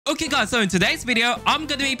Okay guys, so in today's video, I'm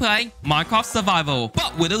going to be playing Minecraft Survival,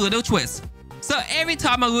 but with a little twist. So every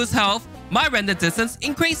time I lose health, my render distance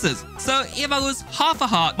increases. So if I lose half a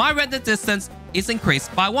heart, my render distance is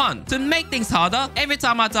increased by 1. To make things harder, every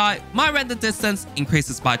time I die, my render distance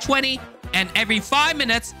increases by 20. And every 5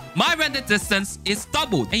 minutes, my render distance is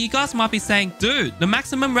doubled. And you guys might be saying, dude, the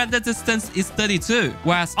maximum render distance is 32.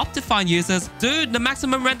 Whereas Optifine users, dude, the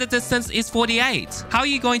maximum render distance is 48. How are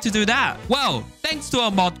you going to do that? Well, thanks to a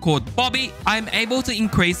mod called Bobby, I'm able to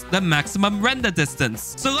increase the maximum render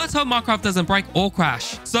distance. So let's hope Minecraft doesn't break or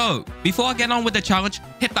crash. So before I get on with the challenge,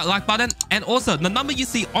 hit that like button. And also, the number you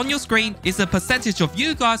see on your screen is the percentage of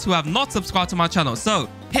you guys who have not subscribed to my channel. So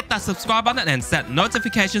hit that subscribe button and set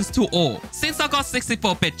notifications to all. Since I got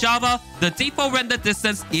 64-bit Java, the default render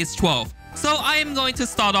distance is 12. So I am going to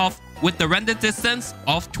start off with the render distance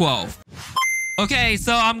of 12. Okay,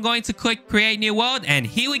 so I'm going to click create new world and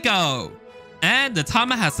here we go. And the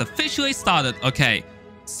timer has officially started. Okay,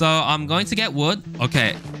 so I'm going to get wood.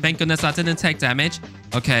 Okay, thank goodness I didn't take damage.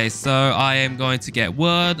 Okay, so I am going to get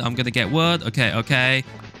wood. I'm going to get wood. Okay.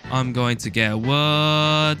 I'm going to get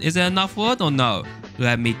wood. Is there enough wood or no?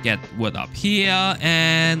 Let me get wood up here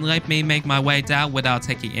and let me make my way down without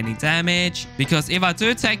taking any damage. Because if I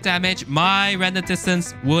do take damage, my render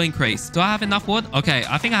distance will increase. Do I have enough wood? Okay,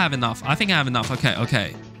 I think I have enough.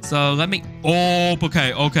 Okay. So let me... Oh,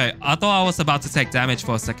 okay. I thought I was about to take damage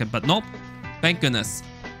for a second, but nope. Thank goodness.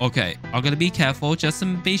 Okay, I'm gonna be careful just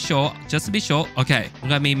to be sure. Okay,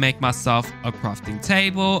 let me make myself a crafting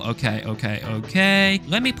table. Okay.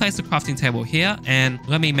 Let me place the crafting table here and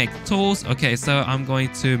let me make tools. Okay, so I'm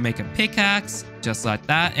going to make a pickaxe just like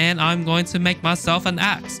that. And I'm going to make myself an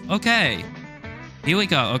axe. Okay, here we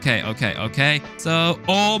go. Okay. So,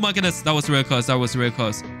 oh my goodness, that was real close.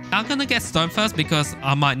 I'm gonna get stone first because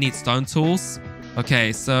I might need stone tools.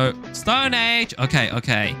 Okay, so Stone Age.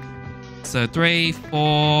 Okay. So 3,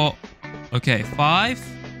 4, okay, 5,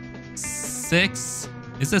 6.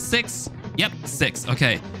 Is it 6? Yep, 6.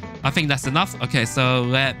 Okay, I think that's enough. Okay, so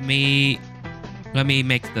let me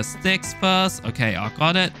make the sticks first. Okay, I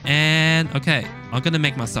got it. And okay, I'm gonna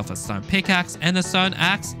make myself a stone pickaxe and a stone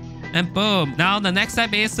axe. And boom. Now the next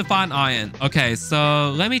step is to find iron. Okay,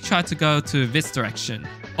 so let me try to go to this direction.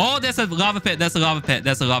 Oh, there's a lava pit.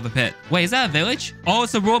 Wait, is that a village? Oh,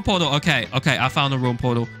 it's a ruin portal. Okay, I found a ruin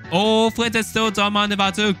portal. Oh, flint is still, don't mind if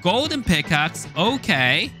I do. Golden pickaxe.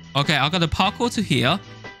 Okay, I'm gonna parkour to here.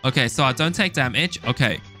 Okay, so I don't take damage.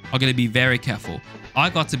 Okay, I'm gonna be very careful. I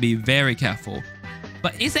got to be very careful.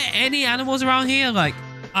 But is there any animals around here? Like,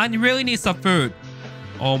 I really need some food.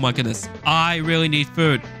 Oh my goodness, I really need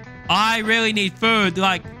food.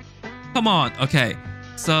 Like, come on. Okay.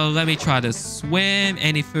 So let me try to swim.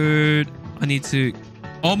 Any food? I need to...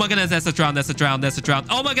 Oh my goodness, there's a drown.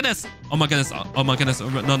 Oh my goodness.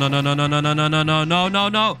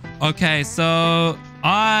 No. Okay, so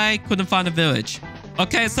I couldn't find a village.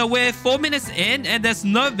 Okay, so we're 4 minutes in and there's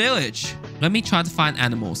no village. Let me try to find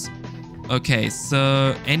animals. Okay,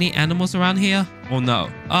 so any animals around here? Oh no.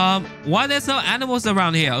 Why there's no animals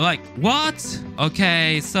around here? Like, what?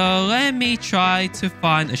 Okay, so let me try to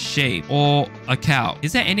find a sheep or a cow.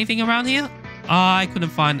 Is there anything around here? I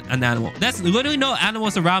couldn't find an animal. There's literally no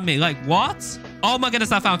animals around me. Like, what? Oh my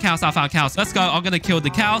goodness, I found cows. Let's go. I'm gonna kill the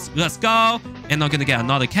cows. Let's go. And I'm gonna get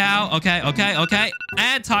another cow. Okay.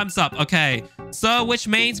 And time's up. Okay. So, which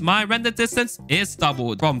means my render distance is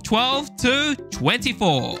doubled from 12 to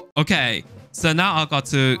 24. Okay. So now I got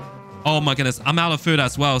to... Oh my goodness, I'm out of food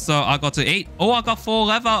as well. So I got to eat. Oh, I got 4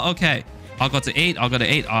 leather. Okay. I got to eat.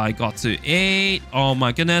 Oh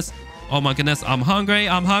my goodness. I'm hungry.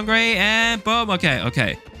 And boom.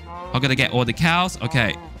 Okay. I'm gonna get all the cows.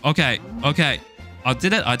 Okay. I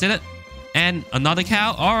did it. And another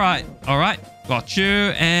cow. All right. Got you.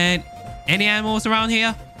 And any animals around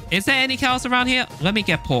here? Is there any cows around here? Let me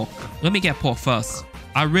get pork. First.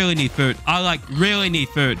 I really need food. Really need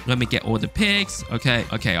food. Let me get all the pigs. Okay,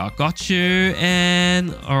 I got you.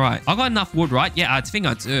 And all right. I got enough wood, right? Yeah, I think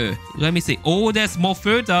I do. Let me see. Oh, there's more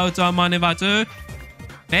food though. Don't mind if I do.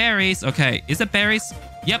 Berries. Okay, is it berries?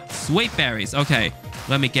 Yep, sweet berries. Okay,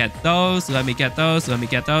 let me get those. Okay.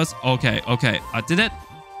 I did it.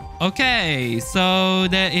 Okay, so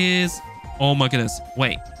there is... Oh my goodness.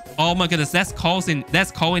 Wait. Oh my goodness, that's coal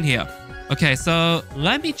in here. Okay, so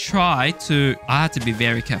let me try to... I have to be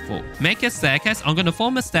very careful. Make a staircase. I'm going to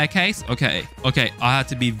form a staircase. Okay. I have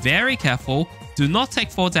to be very careful. Do not take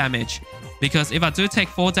 4 damage. Because if I do take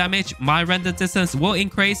 4 damage, my render distance will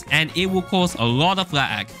increase and it will cause a lot of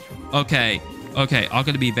lag. Okay. I'm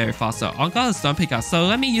going to be very fast. So I got a stone pickaxe. So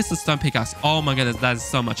let me use the stone pickaxe. Oh my goodness, that is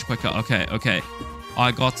so much quicker. Okay.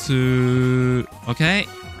 I got to... Okay.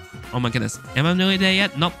 Oh my goodness. Am I nearly there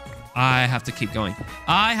yet? Nope. I have to keep going.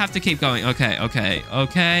 I have to keep going. Okay, okay,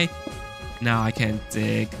 okay. Now I can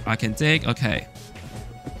dig. I can dig. Okay.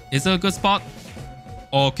 Is it a good spot?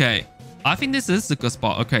 Okay. I think this is a good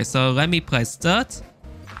spot. Okay, so let me place dirt.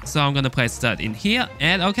 So I'm going to place dirt in here.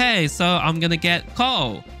 And okay, so I'm going to get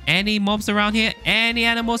coal. Any mobs around here? Any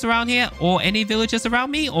animals around here? Or any villagers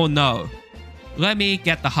around me? Or no? Let me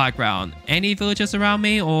get the high ground. Any villagers around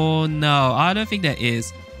me? Or no? I don't think there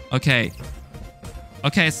is. Okay.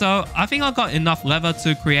 Okay, so I think I got enough leather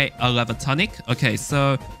to create a leather tonic. Okay,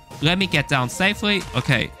 so let me get down safely.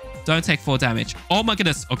 Okay, don't take 4 damage. Oh my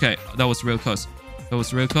goodness. Okay, that was real close. That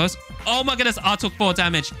was real close. Oh my goodness, I took 4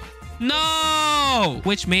 damage. No!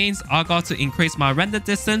 Which means I got to increase my render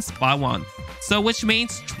distance by 1. So which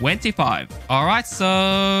means 25. Alright, so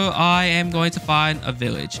I am going to find a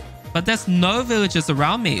village. But there's no villages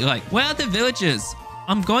around me. Like, where are the villages?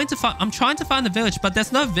 I'm trying to find the village, but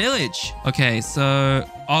there's no village. Okay, so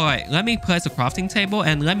alright, let me place a crafting table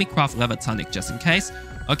and let me craft leather tonic just in case.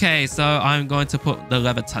 Okay, so I'm going to put the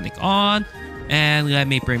leather tonic on. And let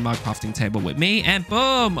me bring my crafting table with me. And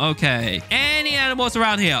boom. Okay. Any animals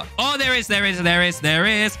around here? Oh, there is.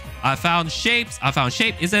 I found sheep.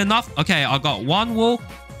 Is it enough? Okay, I got 1 wool.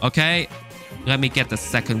 Okay. Let me get the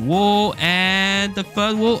 2nd wool and the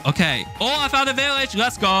 3rd wool. Okay. Oh, I found a village.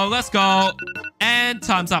 Let's go. And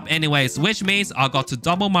time's up anyways, which means I got to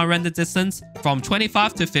double my render distance from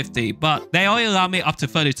 25 to 50, but they only allow me up to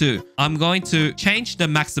 32. I'm going to change the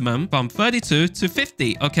maximum from 32 to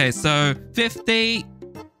 50. Okay, so 50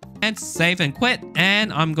 and save and quit.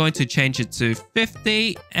 And I'm going to change it to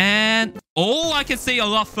 50 and... Oh, I can see a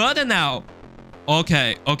lot further now.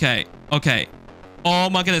 Okay. Oh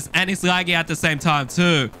my goodness, and it's laggy at the same time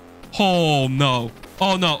too. Oh no.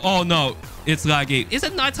 It's laggy. Is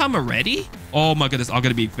it nighttime already? Oh my goodness, I'm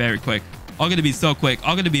gonna be very quick. I'm gonna be so quick.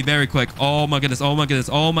 I'm gonna be very quick. Oh my goodness.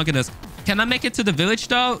 Can I make it to the village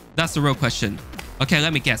though? That's the real question. Okay,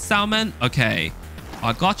 let me get salmon. Okay,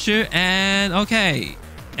 I got you. And okay,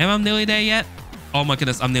 am I nearly there yet? Oh my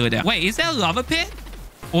goodness, I'm nearly there. Wait, is there a lava pit?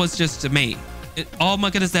 Or it's just me? Oh my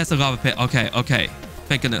goodness, there's a lava pit. Okay.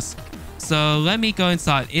 Thank goodness. So let me go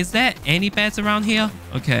inside. Is there any beds around here?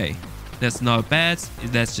 Okay. There's no beds.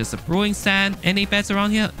 There's just a brewing stand. Any beds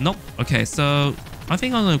around here? Nope. Okay, so I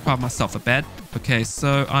think I'm going to craft myself a bed. Okay,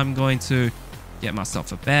 so I'm going to get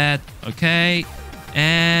myself a bed. Okay.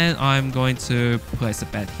 And I'm going to place a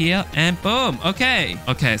bed here. And boom. Okay,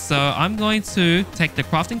 so I'm going to take the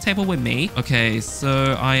crafting table with me. Okay,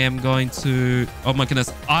 so I am going to... Oh my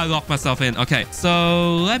goodness, I locked myself in. Okay,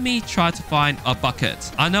 so let me try to find a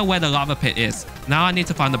bucket. I know where the lava pit is. Now I need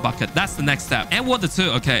to find the bucket. That's the next step. And water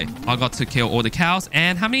too. Okay, I got to kill all the cows.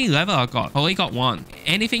 And how many leather I got? Only got 1.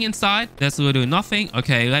 Anything inside? There's literally nothing.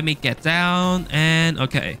 Okay, let me get down. And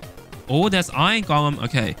okay. Oh, there's iron golem.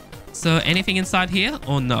 Okay. So anything inside here?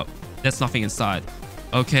 Oh no, there's nothing inside.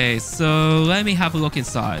 Okay, so let me have a look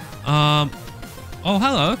inside. Oh,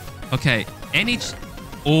 hello. Okay,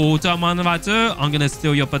 oh, don't mind if I do. I'm gonna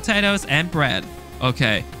steal your potatoes and bread.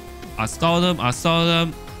 Okay, I stole them.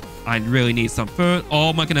 I really need some food.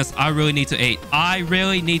 Oh my goodness, I really need to eat.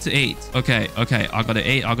 Okay, I gotta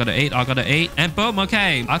eat. And boom,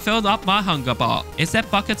 okay, I filled up my hunger bar. Is there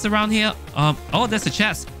buckets around here? Oh, there's a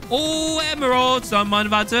chest. Oh, emeralds, don't mind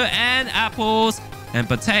if I do. And apples and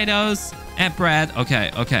potatoes and bread.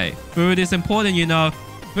 Okay. Food is important, you know.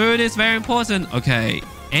 Food is very important. Okay.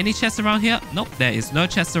 Any chests around here? Nope, there is no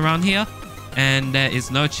chest around here. And there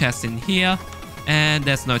is no chest in here. And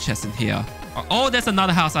there's no chest in here. Oh, there's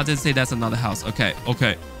another house. I didn't say there's another house. Okay.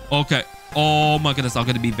 Oh my goodness, I'm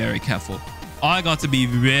going to be very careful. I got to be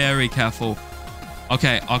very careful.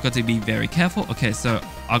 Okay, I got to be very careful. Okay, so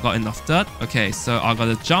I got enough dirt. Okay, so I got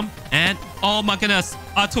to jump. And oh my goodness,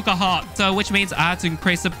 I took a heart. So which means I had to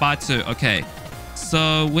increase it by 2. Okay,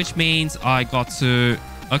 so which means I got to...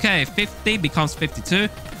 Okay, 50 becomes 52.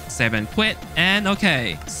 Save and quit. And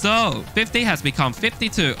okay, so 50 has become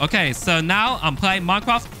 52. Okay, so now I'm playing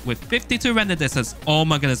Minecraft with 52 render distance. Oh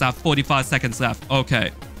my goodness, I have 45 seconds left.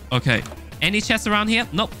 Okay. Any chests around here?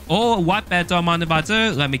 Nope. Oh, white bed, don't mind if I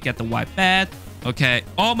do. Let me get the white bed. Okay.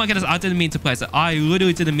 Oh my goodness, I didn't mean to place it. I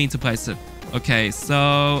literally didn't mean to place it. Okay,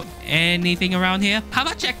 so anything around here? Have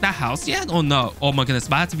I checked that house yet or no? Oh my goodness,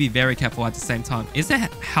 but I have to be very careful at the same time. Is there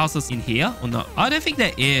houses in here or no? I don't think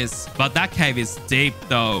there is, but that cave is deep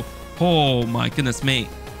though. Oh my goodness me.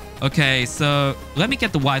 Okay, so let me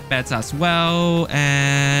get the white beds as well.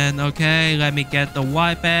 And okay, let me get the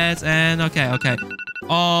white beds. And okay.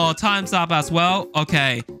 Oh, time's up as well.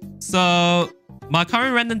 Okay, so my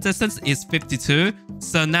current render distance is 52.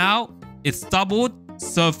 So now it's doubled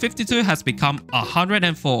So 52 has become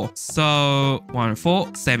 104. So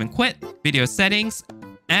 104, save and quit. Video settings.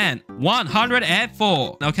 And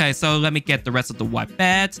 104. Okay, so let me get the rest of the white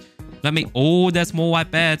beds. Let me... Oh, there's more white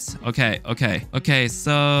beds. Okay.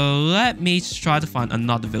 So let me try to find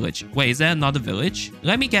another village. Wait, is there another village?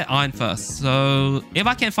 Let me get iron first. So if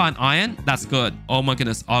I can find iron, that's good. Oh my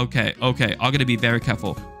goodness. Okay. I'm gonna be very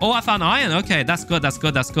careful. Oh, I found iron. Okay, that's good. I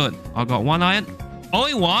got one iron.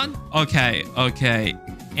 Only one? Okay.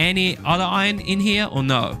 Any other iron in here or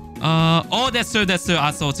no? Oh, there's two.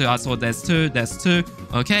 I saw there's two.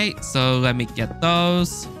 Okay, so let me get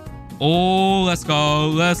those. Oh, let's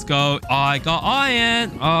go. I got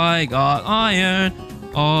iron.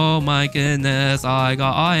 Oh my goodness, I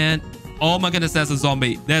got iron. Oh my goodness, there's a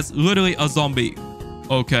zombie. There's literally a zombie.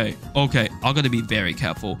 Okay. I'm gonna be very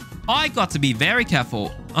careful. I got to be very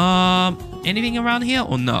careful. Anything around here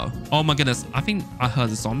or no? Oh my goodness, I think I heard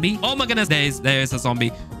a zombie. Oh my goodness, there is a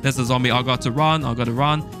zombie. There's a zombie. I got to run.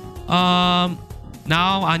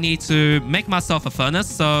 Now I need to make myself a furnace.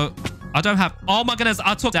 So I don't have... Oh my goodness,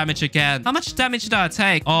 I took damage again. How much damage did I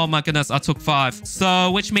take? Oh my goodness, I took 5.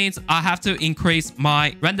 So which means I have to increase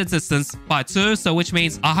my render distance by 2. So which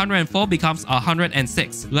means 104 becomes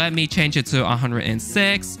 106. Let me change it to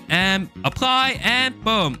 106 and apply and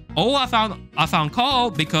boom. Oh, I found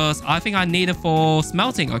coal because I think I need it for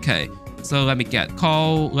smelting. Okay. So let me get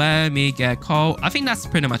coal. I think that's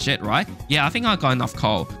pretty much it, right? Yeah, I think I got enough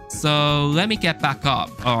coal. So let me get back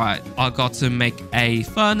up. All right, I got to make a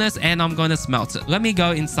furnace and I'm going to smelt it. Let me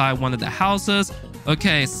go inside one of the houses.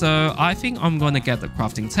 Okay, so I think I'm going to get the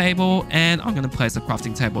crafting table and I'm going to place a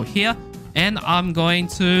crafting table here. And I'm going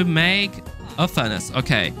to make a furnace.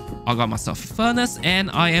 Okay, I got myself a furnace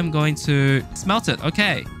and I am going to smelt it.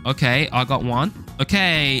 Okay, I got one.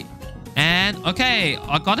 Okay. And okay,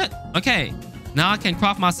 I got it. Okay, now I can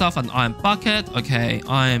craft myself an iron bucket. Okay,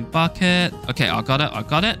 iron bucket. Okay, I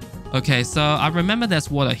got it. Okay, so I remember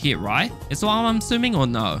there's water here, right? Is what I'm assuming or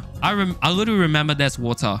no? I literally remember there's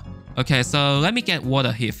water. Okay, so let me get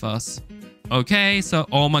water here first. Okay, so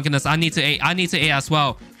oh my goodness, I need to eat as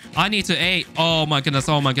well. I need to eat. Oh my goodness.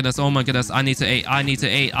 I need to eat.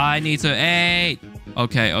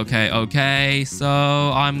 Okay. So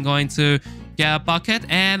I'm going to get a bucket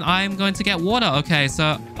and I'm going to get water. Okay,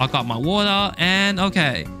 so I got my water and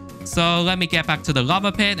okay. So let me get back to the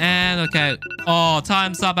lava pit and okay. Oh,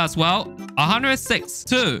 time's up as well. 106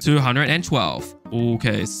 to 212.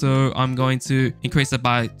 Okay, so I'm going to increase it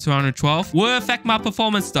by 212. Will it affect my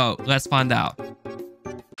performance though? Let's find out.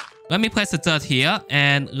 Let me place the dirt here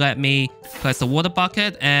and let me place a water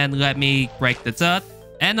bucket and let me break the dirt.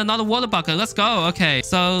 And another water bucket. Let's go. Okay,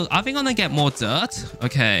 so I think I'm gonna get more dirt.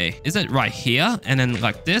 Okay, is it right here? And then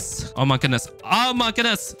like this. Oh my goodness. Okay.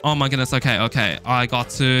 I got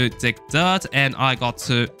to dig dirt and I got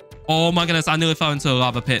to... Oh my goodness, I nearly fell into the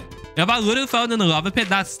lava pit. If I literally fell in the lava pit,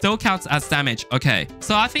 that still counts as damage. Okay,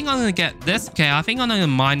 so I think I'm gonna get this. Okay, I think I'm gonna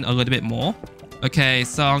mine a little bit more. Okay,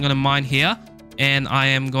 so I'm gonna mine here. And I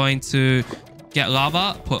am going to get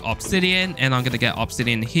lava, put obsidian, and I'm going to get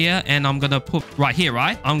obsidian here. And I'm going to put right here,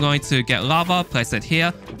 right? I'm going to get lava, place it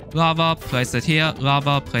here. Lava, place it here.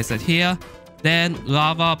 Lava, place it here. Then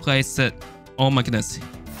lava, place it... Oh my goodness.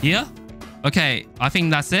 Here? Okay, I think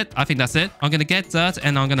that's it. I'm going to get dirt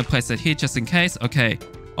and I'm going to place it here just in case. Okay.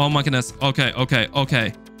 Oh my goodness. Okay.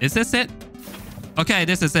 Is this it? Okay,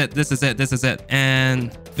 this is it.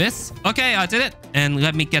 And this. Okay, I did it. And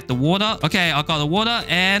let me get the water. Okay, I got the water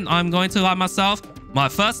and I'm going to light myself my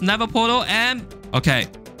first nether portal and... Okay.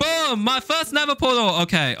 Boom! My first nether portal.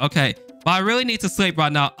 Okay. But I really need to sleep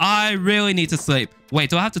right now. Wait,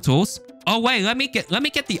 do I have the tools? Oh wait, let me get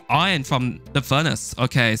the iron from the furnace.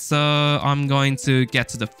 Okay, so I'm going to get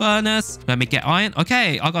to the furnace. Let me get iron.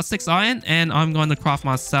 Okay, I got 6 iron and I'm going to craft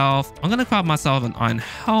myself. I'm going to craft myself an iron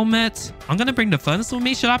helmet. I'm going to bring the furnace with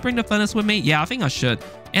me. Should I bring the furnace with me? Yeah, I think I should.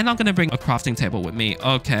 And I'm going to bring a crafting table with me.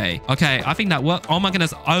 Okay, I think that worked. Oh my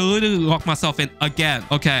goodness, I literally locked myself in again.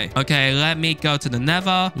 Okay, let me go to the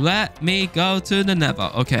nether.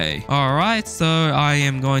 Okay, all right, so I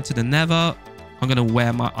am going to the nether. I'm going to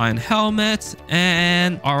wear my iron helmet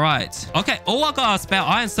and all right. Okay, oh, I got a spare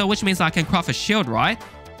iron, so which means I can craft a shield, right?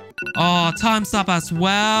 Oh, time's up as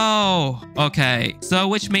well. Okay, so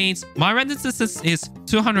which means my render distance is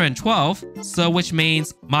 212. So which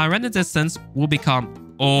means my render distance will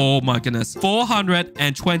become, oh my goodness,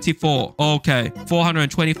 424. Okay,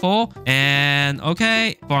 424 and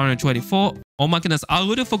okay, 424. Oh my goodness, I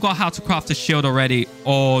literally forgot how to craft a shield already.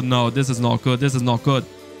 Oh no, this is not good. This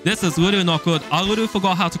is literally not good. I literally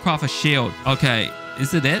forgot how to craft a shield. Okay,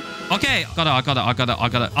 is it? Okay, I got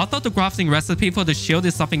it. I thought the crafting recipe for the shield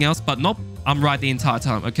is something else, but nope. I'm right the entire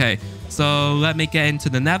time. Okay, so let me get into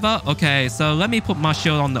the nether. Okay, so let me put my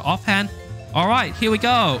shield on the offhand. All right, here we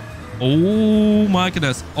go. Oh my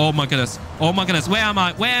goodness. Oh my goodness. Oh my goodness. Where am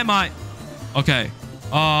I? Where am I? Okay.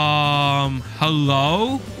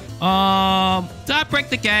 Hello? Did I break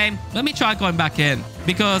the game? Let me try going back in.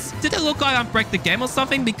 Because did it look like I break the game or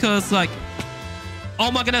something? Because like, oh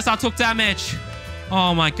my goodness, I took damage.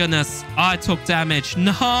 Oh my goodness, I took damage.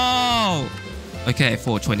 No. Okay,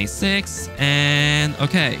 426 and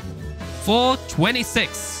okay,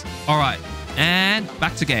 426. All right, and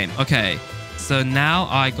back to game. Okay. So now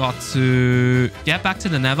I got to get back to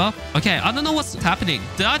the nether. Okay, I don't know what's happening.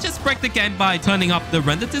 Did I just break the game by turning up the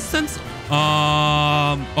render distance?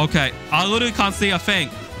 Okay. I literally can't see a thing.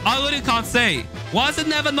 I literally can't see. Why is it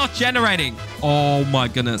never not generating? Oh my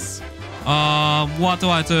goodness. What do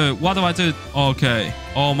I do? What do I do? Okay.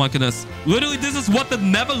 Oh my goodness. Literally, this is what the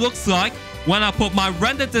nether looks like when I put my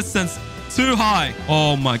render distance too high.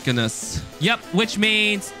 Oh my goodness. Yep, which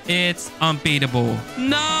means it's unbeatable.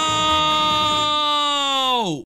 No!